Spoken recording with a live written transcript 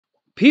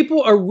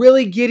People are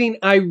really getting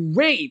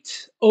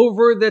irate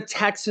over the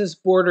Texas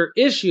border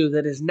issue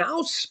that is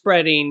now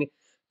spreading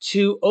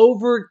to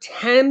over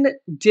 10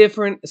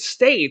 different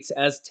states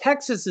as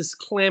Texas is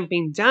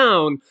clamping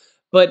down.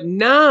 But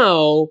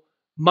now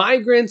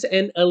migrants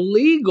and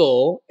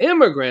illegal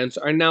immigrants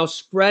are now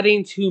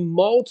spreading to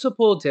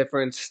multiple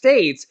different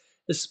states,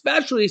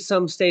 especially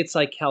some states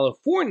like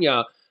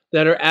California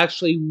that are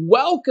actually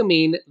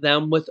welcoming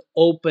them with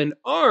open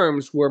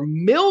arms, where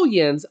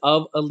millions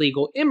of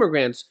illegal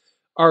immigrants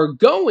are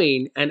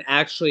going and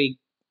actually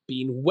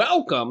being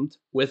welcomed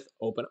with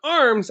open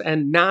arms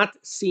and not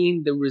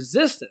seeing the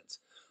resistance.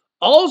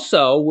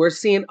 Also, we're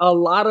seeing a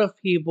lot of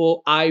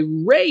people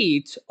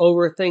irate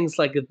over things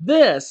like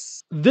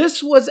this.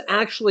 This was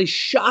actually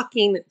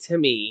shocking to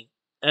me,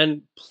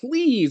 and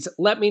please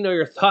let me know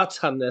your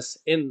thoughts on this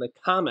in the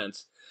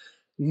comments.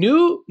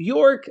 New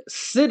York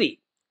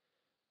City,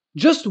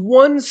 just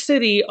one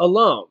city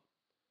alone,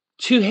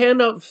 to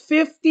hand out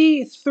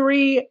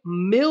 $53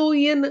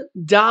 million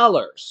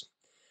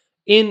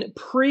in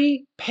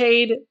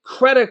prepaid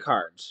credit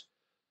cards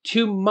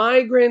to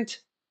migrant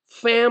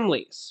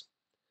families.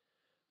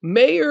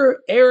 Mayor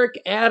Eric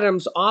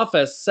Adams'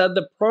 office said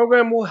the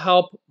program will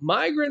help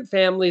migrant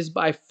families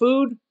buy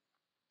food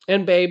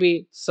and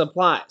baby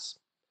supplies.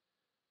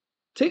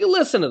 Take a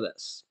listen to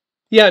this.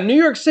 Yeah, New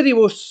York City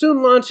will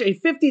soon launch a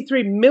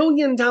 $53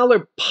 million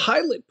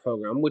pilot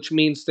program, which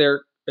means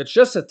it's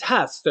just a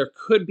test. There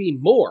could be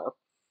more,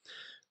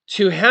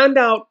 to hand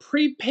out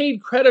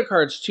prepaid credit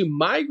cards to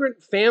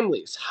migrant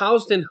families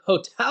housed in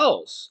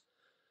hotels,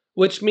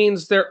 which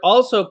means they're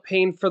also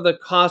paying for the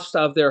cost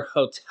of their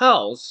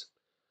hotels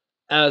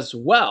as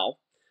well.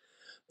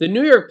 The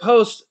New York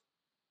Post,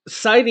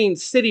 citing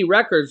city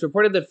records,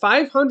 reported that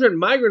 500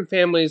 migrant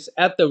families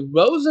at the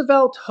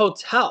Roosevelt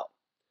Hotel,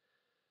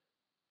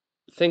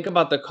 think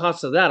about the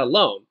cost of that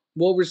alone,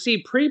 will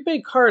receive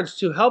prepaid cards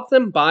to help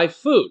them buy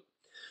food.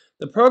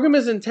 The program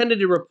is intended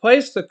to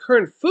replace the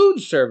current food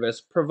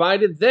service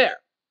provided there.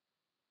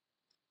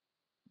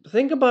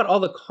 Think about all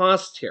the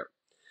costs here.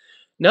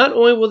 Not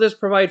only will this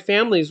provide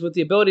families with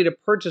the ability to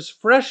purchase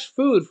fresh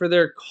food for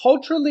their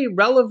culturally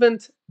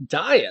relevant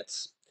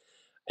diets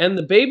and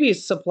the baby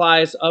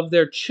supplies of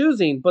their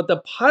choosing, but the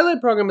pilot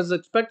program is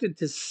expected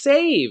to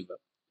save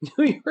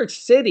New York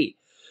City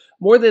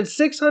more than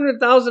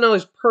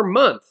 $600,000 per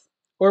month,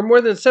 or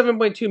more than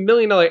 $7.2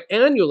 million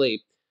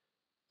annually,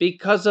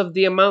 because of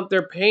the amount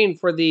they're paying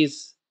for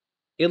these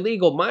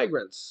illegal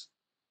migrants,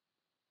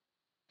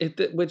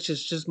 which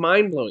is just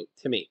mind-blowing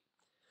to me.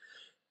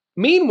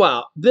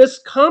 Meanwhile, this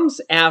comes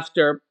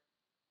after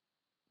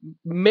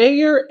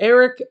Mayor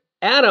Eric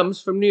Adams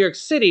from New York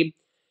City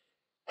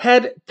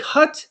had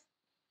cut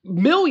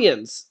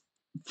millions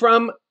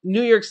from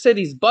New York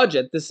City's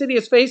budget. The city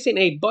is facing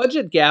a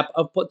budget gap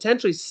of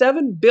potentially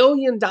 $7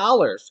 billion,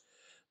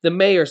 the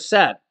mayor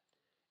said,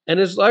 and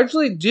is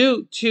largely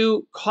due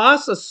to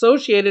costs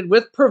associated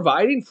with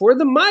providing for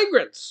the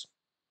migrants.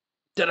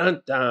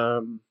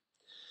 Dun-dun-dun.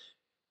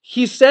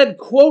 He said,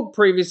 quote,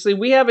 previously,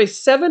 we have a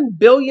 $7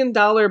 billion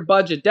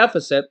budget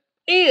deficit,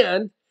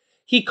 and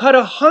he cut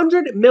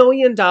 $100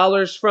 million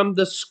from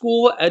the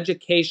school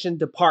education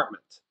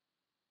department.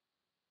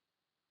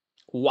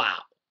 Wow.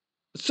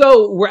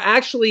 So we're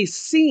actually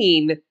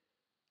seeing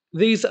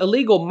these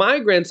illegal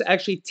migrants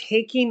actually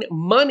taking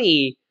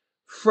money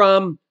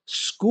from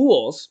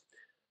schools,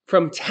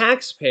 from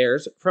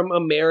taxpayers, from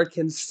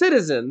American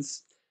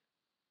citizens.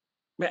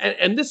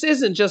 And this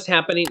isn't just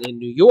happening in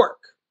New York.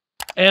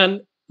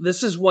 And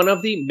this is one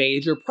of the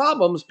major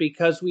problems,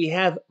 because we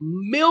have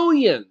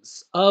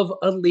millions of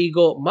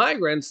illegal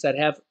migrants that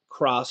have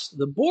crossed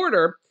the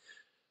border.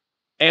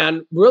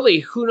 And really,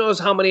 who knows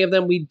how many of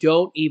them we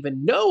don't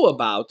even know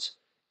about.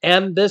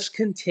 And this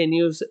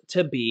continues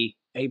to be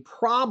a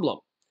problem.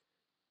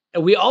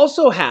 And we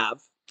also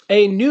have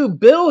a new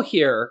bill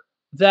here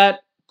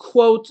that,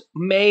 quote,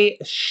 may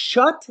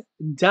shut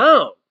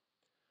down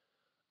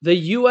the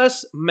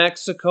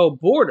U.S.-Mexico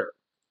border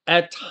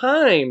at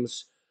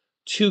times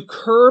to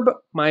curb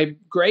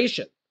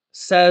migration,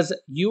 says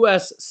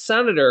U.S.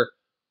 Senator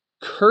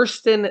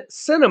Kirsten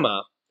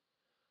Sinema.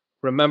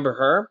 Remember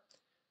her?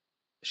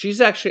 She's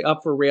actually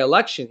up for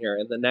re-election here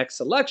in the next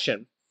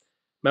election.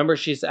 Remember,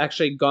 she's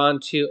actually gone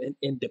to an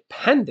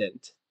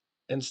independent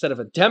instead of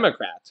a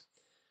Democrat.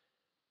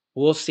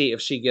 We'll see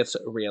if she gets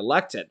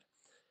reelected.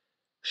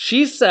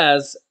 She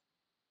says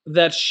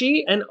that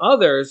she and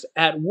others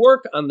at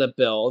work on the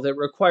bill that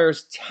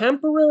requires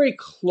temporary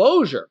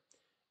closure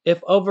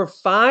if over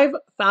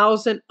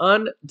 5,000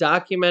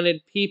 undocumented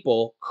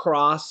people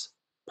cross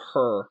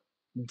per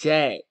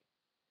day,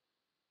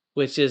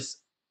 which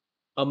is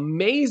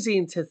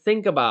amazing to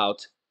think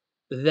about,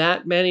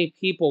 that many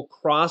people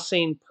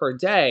crossing per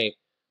day.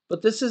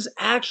 But this is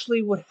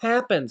actually what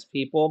happens,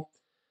 people.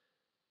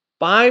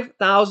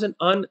 5,000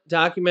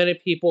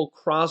 undocumented people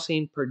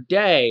crossing per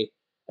day.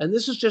 And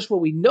this is just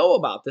what we know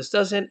about. This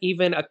doesn't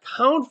even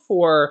account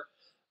for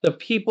the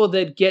people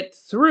that get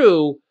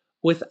through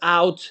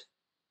without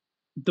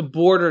the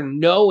border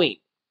knowing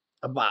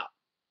about.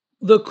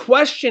 The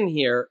question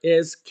here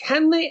is,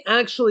 can they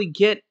actually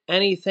get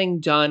anything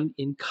done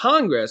in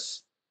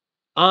Congress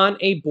on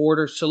a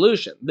border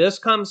solution? This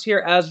comes here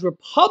as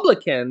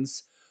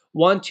Republicans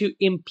want to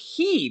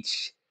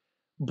impeach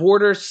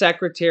Border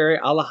Secretary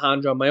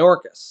Alejandro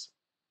Mayorkas.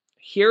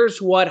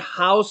 Here's what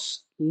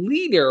House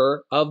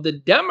Leader of the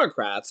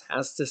Democrats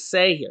has to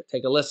say here.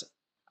 Take a listen.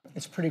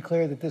 It's pretty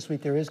clear that this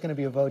week there is going to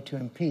be a vote to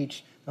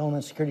impeach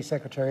Homeland Security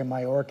Secretary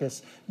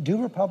Mayorkas. Do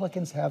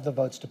Republicans have the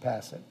votes to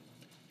pass it?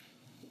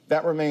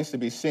 That remains to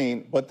be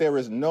seen, but there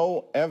is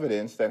no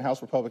evidence that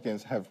House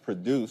Republicans have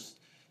produced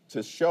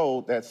to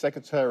show that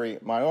Secretary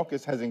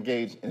Mayorkas has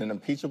engaged in an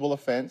impeachable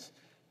offense,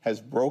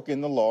 has broken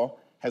the law,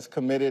 has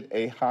committed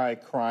a high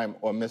crime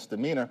or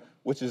misdemeanor,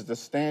 which is the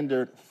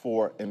standard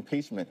for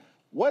impeachment.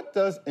 What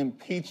does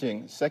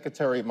impeaching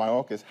Secretary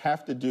Mayorkas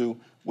have to do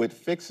with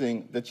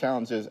fixing the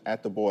challenges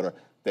at the border?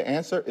 The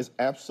answer is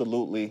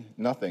absolutely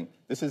nothing.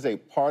 This is a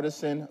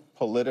partisan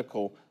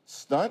political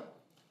stunt,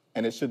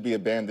 and it should be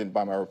abandoned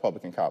by my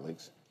Republican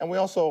colleagues. And we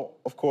also,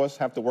 of course,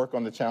 have to work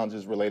on the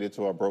challenges related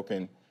to our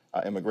broken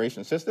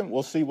immigration system.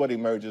 We'll see what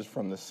emerges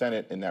from the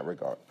Senate in that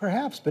regard.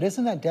 Perhaps, but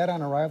isn't that dead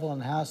on arrival in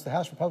the House? The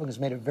House Republicans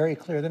made it very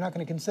clear they're not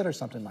going to consider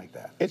something like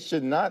that. It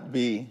should not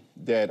be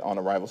dead on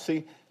arrival.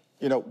 See,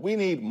 we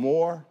need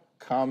more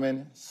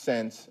common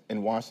sense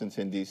in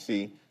Washington,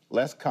 D.C.,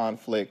 less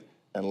conflict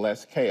and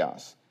less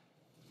chaos.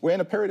 We're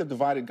in a period of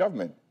divided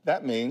government.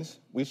 That means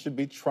we should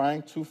be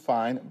trying to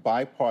find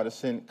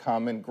bipartisan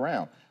common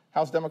ground.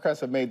 House Democrats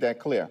have made that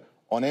clear.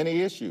 On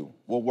any issue,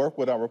 we'll work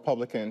with our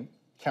Republican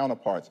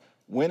counterparts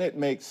when it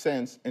makes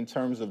sense in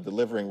terms of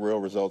delivering real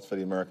results for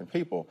the American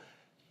people.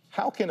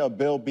 How can a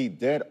bill be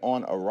dead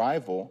on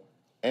arrival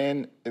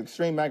and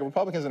extreme MAGA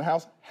Republicans in the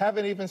House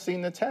haven't even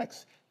seen the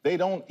text? They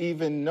don't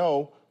even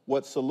know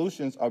what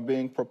solutions are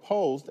being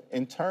proposed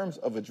in terms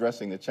of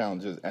addressing the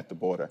challenges at the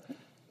border.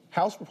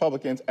 House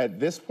Republicans at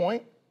this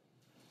point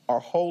are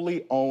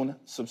wholly owned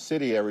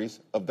subsidiaries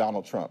of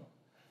Donald Trump.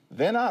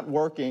 They're not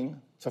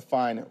working to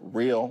find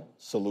real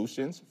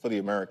solutions for the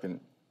American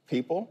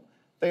people.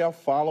 They are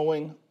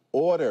following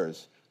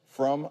orders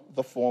from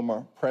the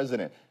former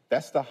president.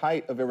 That's the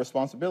height of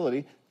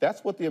irresponsibility.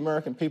 That's what the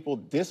American people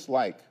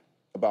dislike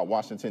about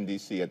Washington,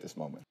 D.C. at this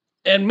moment.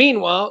 And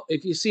meanwhile,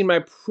 if you see my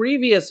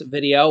previous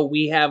video,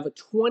 we have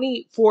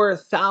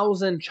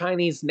 24,000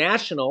 Chinese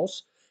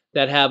nationals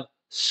that have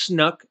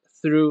snuck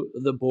through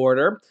the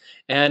border.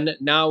 And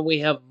now we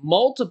have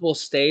multiple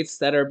states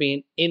that are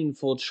being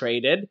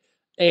infiltrated.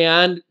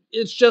 And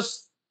it's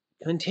just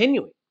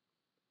continuing.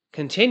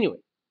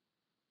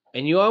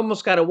 And you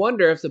almost got to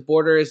wonder if the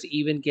border is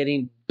even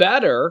getting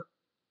better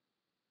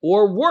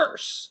or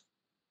worse.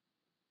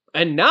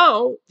 And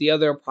now the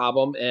other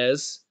problem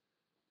is,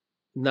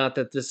 not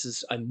that this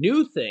is a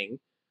new thing,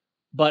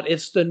 but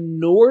it's the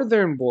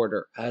northern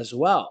border as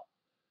well.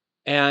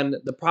 And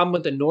the problem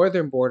with the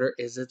northern border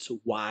is it's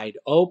wide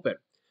open.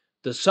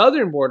 The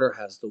southern border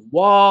has the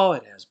wall,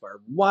 it has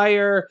barbed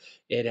wire,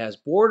 it has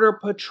border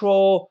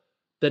patrol.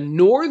 The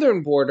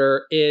northern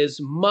border is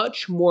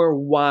much more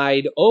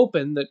wide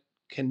open, the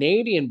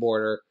Canadian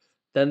border,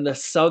 than the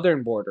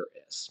southern border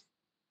is.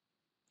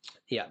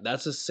 Yeah,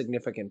 that's a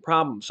significant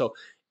problem. So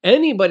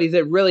anybody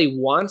that really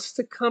wants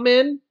to come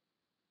in,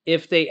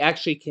 if they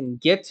actually can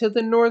get to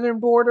the northern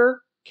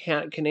border,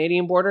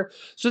 Canadian border.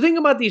 So think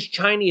about these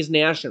Chinese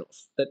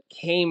nationals that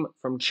came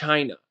from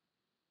China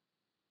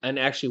and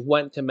actually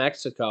went to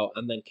Mexico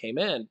and then came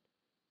in.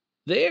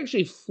 They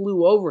actually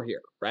flew over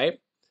here, right?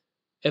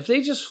 If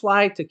they just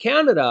fly to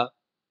Canada,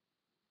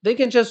 they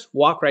can just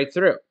walk right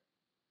through.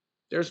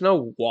 There's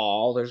no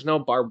wall, there's no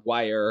barbed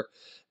wire,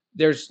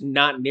 there's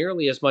not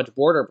nearly as much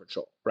border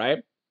patrol, right?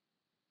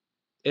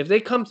 If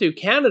they come through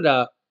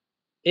Canada,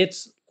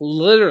 it's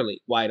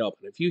literally wide open.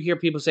 If you hear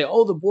people say,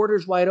 oh, the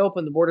border's wide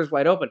open, the border's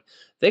wide open,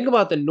 think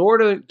about the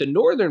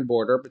northern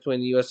border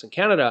between the US and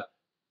Canada.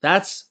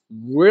 That's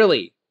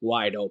really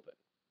wide open.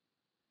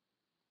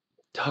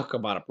 Talk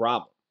about a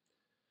problem.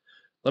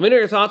 Let me know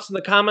your thoughts in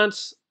the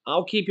comments.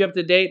 I'll keep you up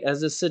to date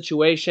as this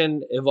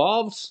situation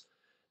evolves.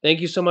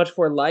 Thank you so much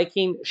for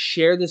liking.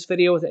 Share this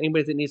video with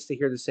anybody that needs to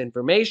hear this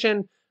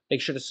information. Make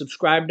sure to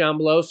subscribe down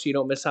below so you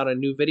don't miss out on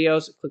new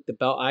videos. Click the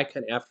bell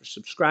icon after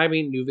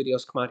subscribing. New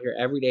videos come out here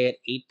every day at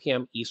 8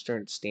 p.m.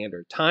 Eastern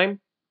Standard Time.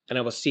 And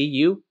I will see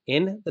you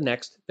in the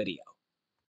next video.